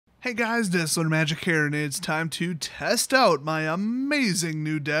Hey guys, Dazzler Magic here, and it's time to test out my amazing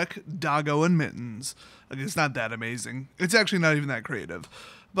new deck, Doggo and Mittens. Like, it's not that amazing. It's actually not even that creative.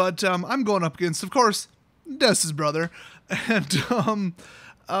 But I'm going up against, of course, Dess's brother. And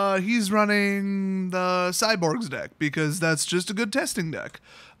he's running the Cyborgs deck, because that's just a good testing deck.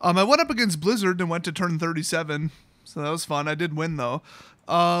 I went up against Blizzard and went to turn 37, so that was fun. I did win, though.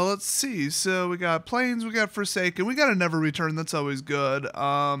 Let's see. So we got Plains, we got Forsaken, we got a Never Return. That's always good.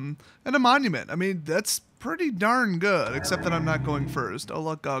 And a Monument. I mean, that's pretty darn good, except that I'm not going first. Oh,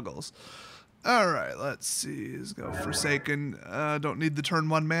 look, goggles. All right, let's see. Let's go Forsaken. Don't need the turn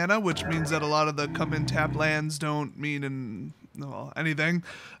 1 mana, which means that a lot of the come-in tap lands don't mean anything.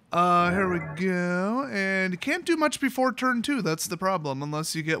 Here we go. And you can't do much before turn 2. That's the problem,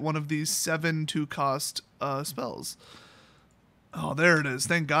 unless you get one of these 7 2-cost spells. Oh, there it is.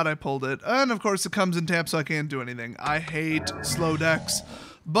 Thank God I pulled it. And, of course, it comes in tap, so I can't do anything. I hate slow decks.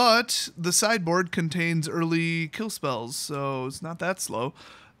 But the sideboard contains early kill spells, so it's not that slow.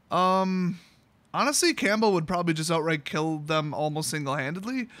 Honestly, Campbell would probably just outright kill them almost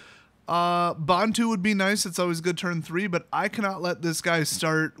single-handedly. Bantu would be nice. It's always good turn 3, but I cannot let this guy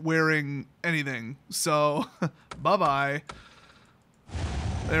start wearing anything. So, bye-bye.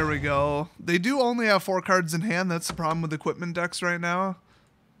 There we go. They do only have 4 cards in hand. That's the problem with equipment decks right now.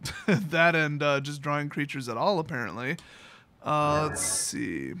 That and just drawing creatures at all, apparently. Let's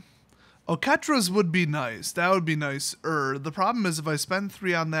see. Oketras would be nice. That would be nice. The problem is if I spend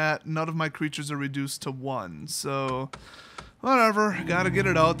 3 on that, none of my creatures are reduced to 1. So, whatever. Gotta get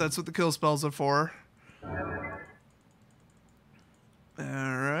it out. That's what the kill spells are for.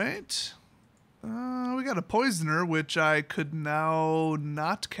 Alright. We got a Poisoner, which I could now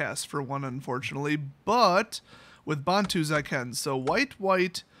not cast for 1, unfortunately, but with Bantus I can. So white,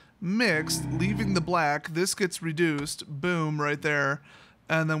 white, mixed, leaving the black. This gets reduced. Boom, right there.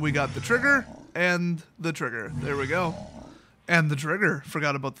 And then we got the trigger and the trigger. There we go. And the trigger.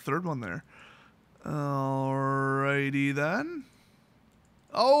 Forgot about the third one there. Alrighty then.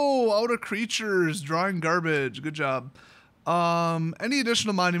 Oh, out of creatures. Drawing garbage. Good job. Any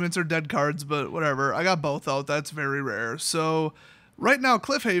additional monuments are dead cards, but whatever. I got both out. That's very rare. So, right now,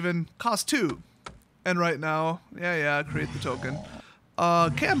 Cliffhaven costs 2. And right now, yeah, create the token.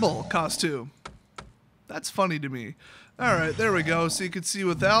 Campbell costs 2. That's funny to me. Alright, there we go. So you can see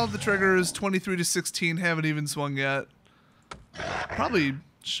without the triggers, 23 to 16, haven't even swung yet. Probably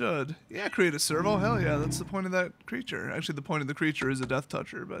should. Yeah, create a servo. Hell yeah, that's the point of that creature. Actually, the point of the creature is a death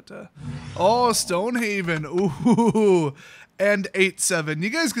toucher, but oh, Stonehaven. Ooh. And 8/7.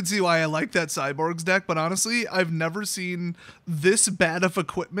 You guys can see why I like that Cyborgs deck, but honestly, I've never seen this bad of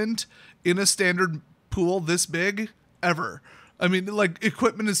equipment in a standard pool this big ever. I mean, like,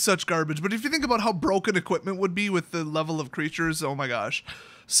 equipment is such garbage, but if you think about how broken equipment would be with the level of creatures, oh my gosh.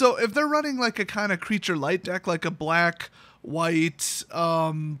 So if they're running like a kind of creature light deck, like a black, white,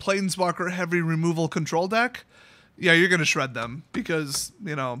 planeswalker heavy removal control deck, yeah, you're gonna shred them because,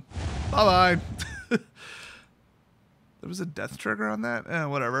 you know, bye-bye. There was a death trigger on that?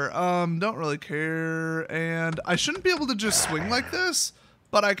 Whatever. Don't really care. And I shouldn't be able to just swing like this,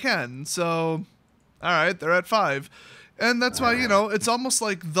 but I can. So, alright, they're at 5. And that's why, you know, it's almost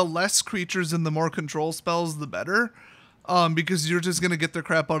like the less creatures and the more control spells, the better. Because you're just going to get their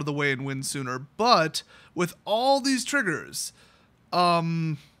crap out of the way and win sooner. But with all these triggers,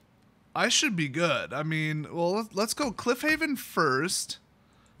 I should be good. I mean, well, let's go Cliffhaven first.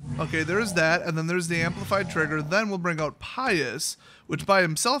 Okay, there's that, and then there's the amplified trigger. Then we'll bring out Pious, which by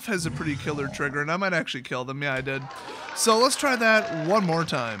himself has a pretty killer trigger, and I might actually kill them. Yeah, I did. So let's try that one more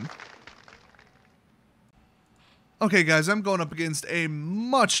time. Okay, guys, I'm going up against a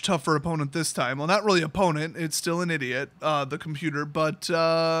much tougher opponent this time. Well, not really opponent. It's still an idiot, the computer, but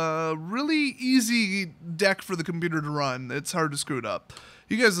really easy deck for the computer to run. It's hard to screw it up.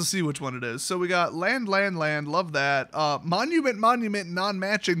 You guys will see which one it is. So we got land, land, land. Love that. Monument, monument,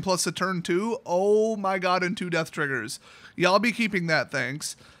 non-matching plus a turn 2. Oh my god, and 2 death triggers. Yeah, I'll be keeping that,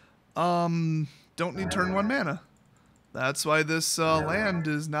 thanks. Don't need turn 1 mana. That's why this land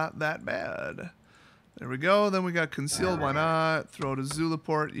is not that bad. There we go. Then we got Concealed. Why not? Throw to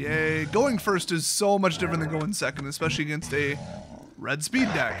Zulaport. Yay. Going first is so much different than going second, especially against a red speed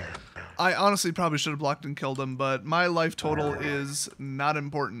deck. I honestly probably should have blocked and killed him, but my life total is not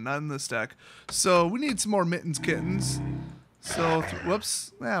important, not in this deck. So we need some more Mittens kittens. So,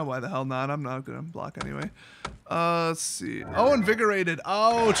 whoops. Why the hell not? I'm not going to block anyway. Let's see. Oh, Invigorated.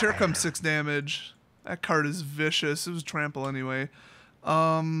 Oh, here comes 6 damage. That card is vicious. It was trample anyway.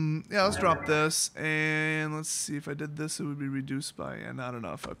 Yeah, let's drop this, and let's see if I did this, it would be reduced by, not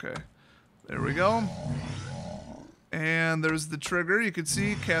enough, okay. There we go. And there's the trigger. You can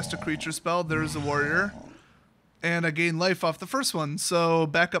see, cast a creature spell. There's a warrior. And I gain life off the first one. So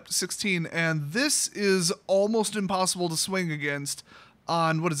back up to 16. And this is almost impossible to swing against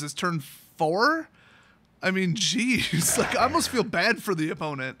on, what is this, turn 4? I mean, geez. Like, I almost feel bad for the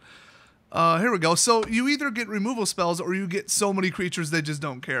opponent. Here we go. So you either get removal spells or you get so many creatures they just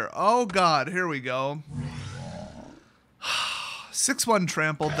don't care. Oh, God. Here we go. 6-1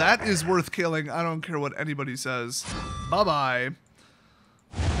 trample. That is worth killing. I don't care what anybody says. Bye-bye.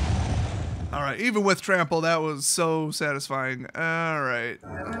 Alright, even with trample, that was so satisfying. Alright.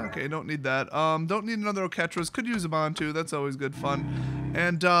 Okay, don't need that. Don't need another Oketras. Could use a Bantu. That's always good fun.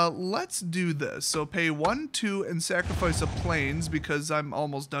 And let's do this. So pay 1, 2, and sacrifice a Plains because I'm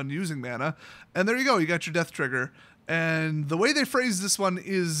almost done using mana. And there you go. You got your death trigger. And the way they phrase this one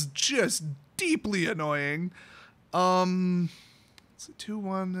is just deeply annoying. It's a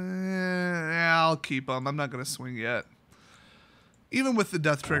 2-1. Yeah, I'll keep them. I'm not going to swing yet. Even with the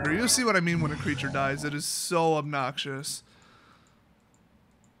death trigger, you'll see what I mean when a creature dies. It is so obnoxious.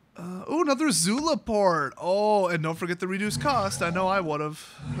 Oh, another Zulaport. Oh, and don't forget the reduced cost. I know I would have.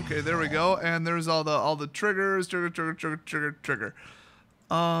 Okay, there we go. And there's all the triggers. Trigger.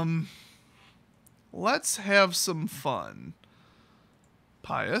 Let's have some fun.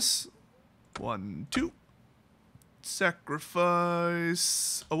 Pious. 1, 2.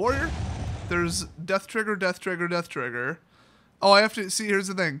 Sacrifice a warrior. There's death trigger, death trigger, death trigger. Oh, I have to see. Here's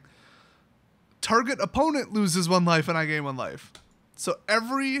the thing. Target opponent loses 1 life and I gain 1 life. So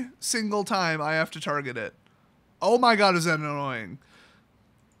every single time I have to target it. Oh my God, is that annoying?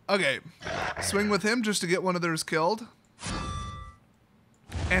 Okay. Swing with him just to get one of theirs killed.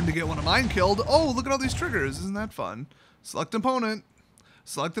 And to get one of mine killed. Oh, look at all these triggers. Isn't that fun? Select opponent.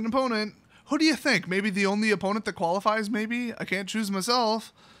 Select an opponent. Who do you think? Maybe the only opponent that qualifies, maybe? I can't choose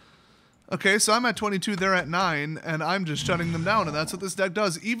myself. Okay, so I'm at 22, they're at 9, and I'm just shutting them down, and that's what this deck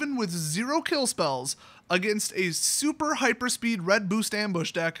does. Even with 0 kill spells against a super hyperspeed red boost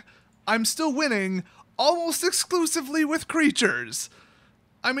ambush deck, I'm still winning almost exclusively with creatures.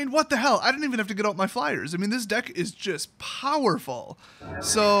 I mean, what the hell? I didn't even have to get out my flyers. I mean, this deck is just powerful.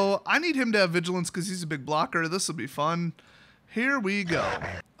 So I need him to have vigilance because he's a big blocker. This will be fun. Here we go.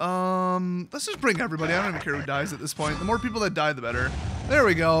 Let's just bring everybody. I don't even care who dies at this point. The more people that die, the better. There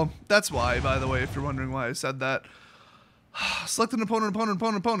we go. That's why, by the way, if you're wondering why I said that. Select an opponent.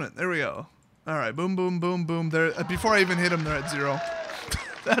 There we go. All right, boom, boom, boom, boom. There. Before I even hit them, they're at 0.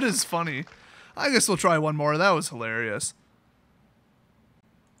 That is funny. I guess we'll try one more. That was hilarious.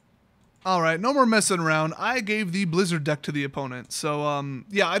 All right, no more messing around. I gave the Blizzard deck to the opponent. So,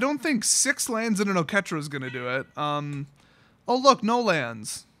 yeah, I don't think 6 lands and an Oketra is going to do it. Oh, look, no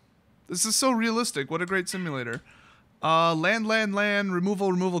lands. This is so realistic. What a great simulator. Land,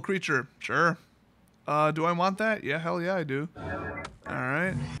 removal, creature. Sure. Do I want that? Yeah, hell yeah, I do. All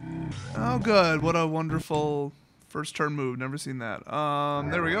right. Oh, good. What a wonderful first turn move. Never seen that.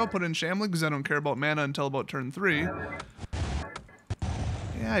 There we go. Put in Shambling because I don't care about mana until about turn 3.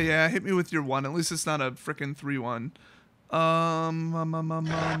 Yeah, hit me with your 1. At least it's not a frickin' 3-1.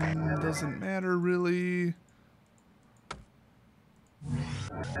 Doesn't matter, really.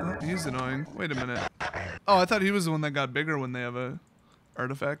 Oh, he's annoying. Wait a minute. Oh, I thought he was the one that got bigger when they have a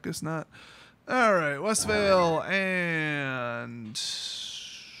artifact. Guess not. Alright, Westvale, and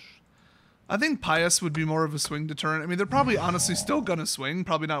I think Pious would be more of a swing deterrent. I mean, they're probably honestly still gonna swing.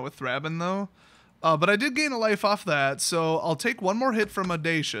 Probably not with Thraben, though. But I did gain a life off that, so I'll take 1 more hit from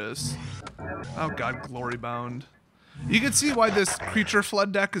Audacious. Oh god, Glory Bound. You can see why this creature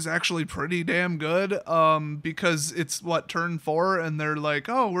flood deck is actually pretty damn good, because it's, what, turn 4, and they're like,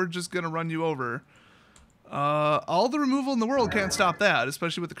 oh, we're just gonna run you over. All the removal in the world can't stop that,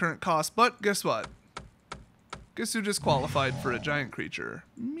 especially with the current cost, but guess what? Guess who just qualified for a giant creature?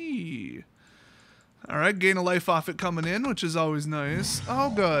 Me. Alright, gain a life off it coming in, which is always nice. Oh,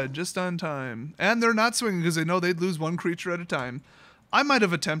 good, just on time. And they're not swinging because they know they'd lose 1 creature at a time. I might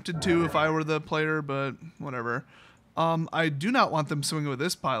have attempted to if I were the player, but whatever. I do not want them swinging with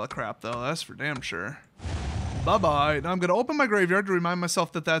this pile of crap, though. That's for damn sure. Bye-bye. Now I'm going to open my graveyard to remind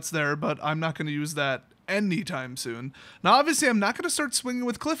myself that that's there, but I'm not going to use that anytime soon. Now, obviously, I'm not going to start swinging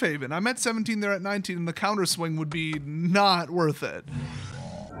with Cliffhaven. I'm at 17, they're at 19, and the counter swing would be not worth it.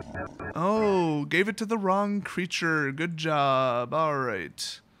 Oh, gave it to the wrong creature. Good job. All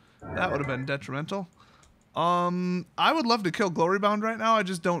right. That would have been detrimental. I would love to kill Glorybound right now. I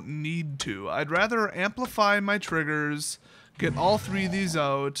just don't need to. I'd rather amplify my triggers, get all 3 of these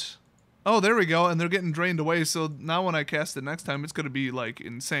out. Oh, there we go. And they're getting drained away. So now when I cast it next time, it's going to be like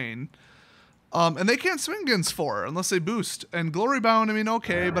insane. And they can't swing against 4 unless they boost. And Glorybound, I mean,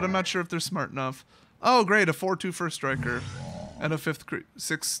 okay, but I'm not sure if they're smart enough. Oh, great, a 4/2 first striker. And a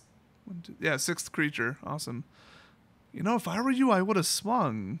sixth creature. Awesome. You know, if I were you, I would have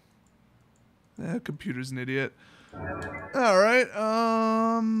swung. Computer's an idiot. Alright,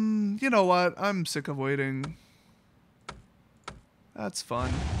 you know what? I'm sick of waiting. That's fun.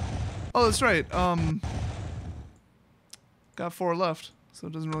 Oh, that's right, got 4 left, so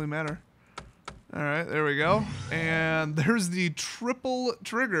it doesn't really matter. Alright, there we go. And there's the triple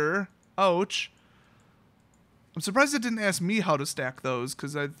trigger. Ouch. I'm surprised it didn't ask me how to stack those,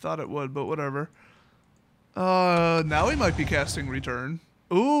 because I thought it would, but whatever. Now he might be casting Return.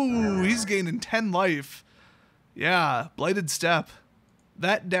 Ooh, he's gaining 10 life. Yeah, Blighted Step.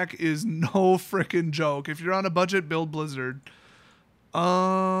 That deck is no frickin' joke. If you're on a budget, build Blizzard.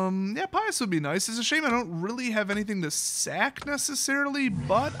 Yeah, Pious would be nice. It's a shame I don't really have anything to sack necessarily,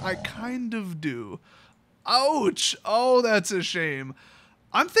 but I kind of do. Ouch! Oh, that's a shame.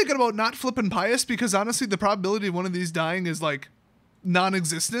 I'm thinking about not flipping Pious because honestly the probability of one of these dying is like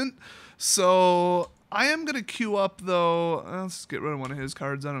non-existent. So I am going to queue up though. Let's get rid of one of his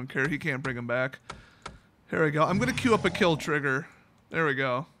cards. I don't care. He can't bring them back. Here we go. I'm going to queue up a kill trigger. There we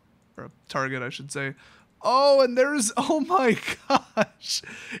go. Or a target, I should say. Oh, and there's, oh my gosh.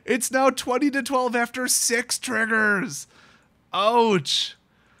 It's now 20-12 after 6 triggers. Ouch.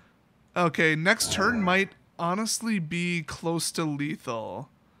 Okay, next turn might honestly be close to lethal.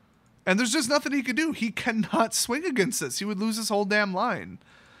 And there's just nothing he could do. He cannot swing against this. He would lose his whole damn line.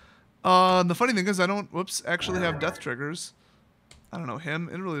 The funny thing is I don't, actually have death triggers. I don't know him.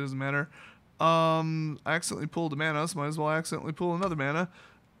 It really doesn't matter. I accidentally pulled a mana, so might as well accidentally pull another mana.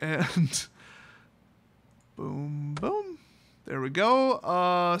 And boom, boom. There we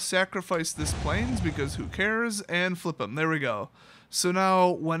go. Sacrifice this plains because who cares? And flip him. There we go. So now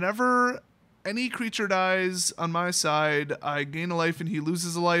whenever any creature dies on my side, I gain a life and he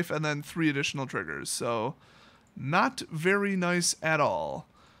loses a life and then 3 additional triggers. So not very nice at all.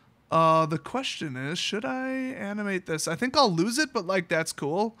 The question is, should I animate this? I think I'll lose it, but like that's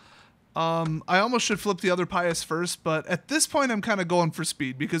cool. I almost should flip the other Pious first, but at this point I'm kind of going for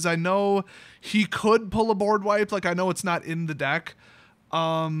speed because I know he could pull a board wipe. Like I know it's not in the deck.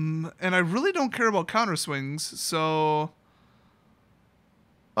 And I really don't care about counter swings, so...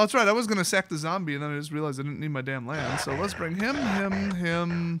 Oh, that's right, I was going to sack the zombie and then I just realized I didn't need my damn land. So let's bring him, and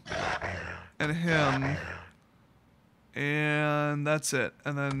him. And that's it.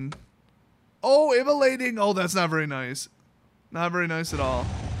 And then... Oh, immolating! Oh, that's not very nice. Not very nice at all.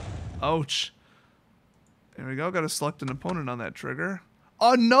 Ouch. There we go. Got to select an opponent on that trigger.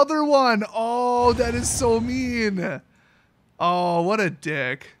 Another one! Oh, that is so mean. Oh, what a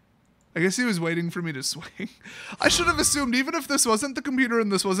dick. I guess he was waiting for me to swing. I should have assumed, even if this wasn't the computer and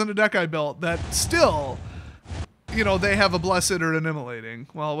this wasn't a deck I built, that still, you know, they have a Blessed or an Immolating.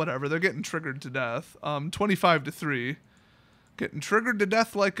 Well, whatever. They're getting triggered to death. 25-3. Getting triggered to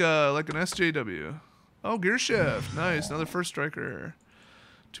death like an SJW. Oh, Gear Shift. Nice. Another first striker.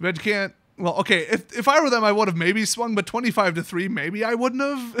 Too bad you can't. Well, okay, if I were them, I would have maybe swung, but 25-3, maybe I wouldn't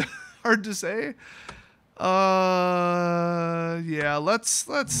have. Hard to say. Yeah, let's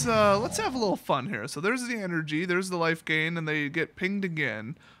have a little fun here. So there's the energy, there's the life gain, and they get pinged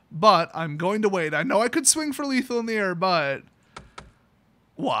again. But I'm going to wait. I know I could swing for lethal in the air, but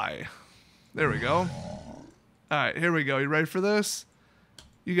why? There we go. All right, here we go. You ready for this?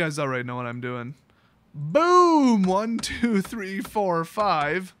 You guys already know what I'm doing. Boom! 1, 2, 3, 4,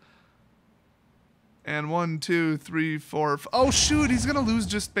 5. And 1, 2, 3, 4. Oh shoot! He's gonna lose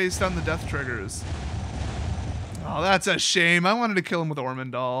just based on the death triggers. Oh, that's a shame. I wanted to kill him with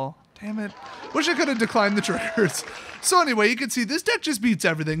Ormondal. Damn it. Wish I could have declined the triggers. So anyway, you can see this deck just beats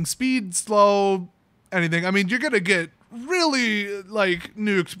everything. Speed, slow, anything. I mean, you're gonna get really like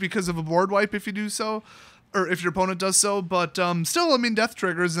nuked because of a board wipe if you do so. Or if your opponent does so, but still, I mean, death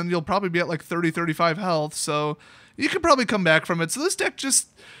triggers, and you'll probably be at like 30, 35 health, so you could probably come back from it. So this deck just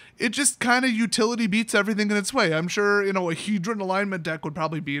kind of utility beats everything in its way. I'm sure, you know, a Hedron alignment deck would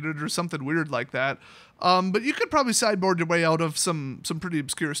probably beat it or something weird like that. But you could probably sideboard your way out of some pretty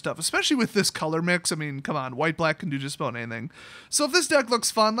obscure stuff, especially with this color mix. I mean, come on, white-black can do just about anything. So if this deck looks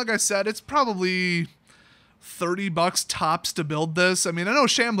fun, like I said, it's probably $30 tops to build this. I mean, I know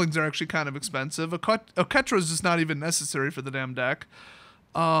Shamblings are actually kind of expensive. Oketra is just not even necessary for the damn deck.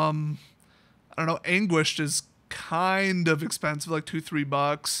 I don't know, Anguished is kind of expensive, like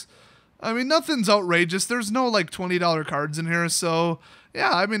 $2-3. I mean, nothing's outrageous. There's no like $20 cards in here, so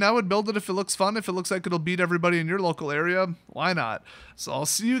yeah, I mean, I would build it if it looks fun. If it looks like it'll beat everybody in your local area, why not? So I'll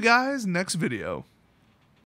see you guys next video.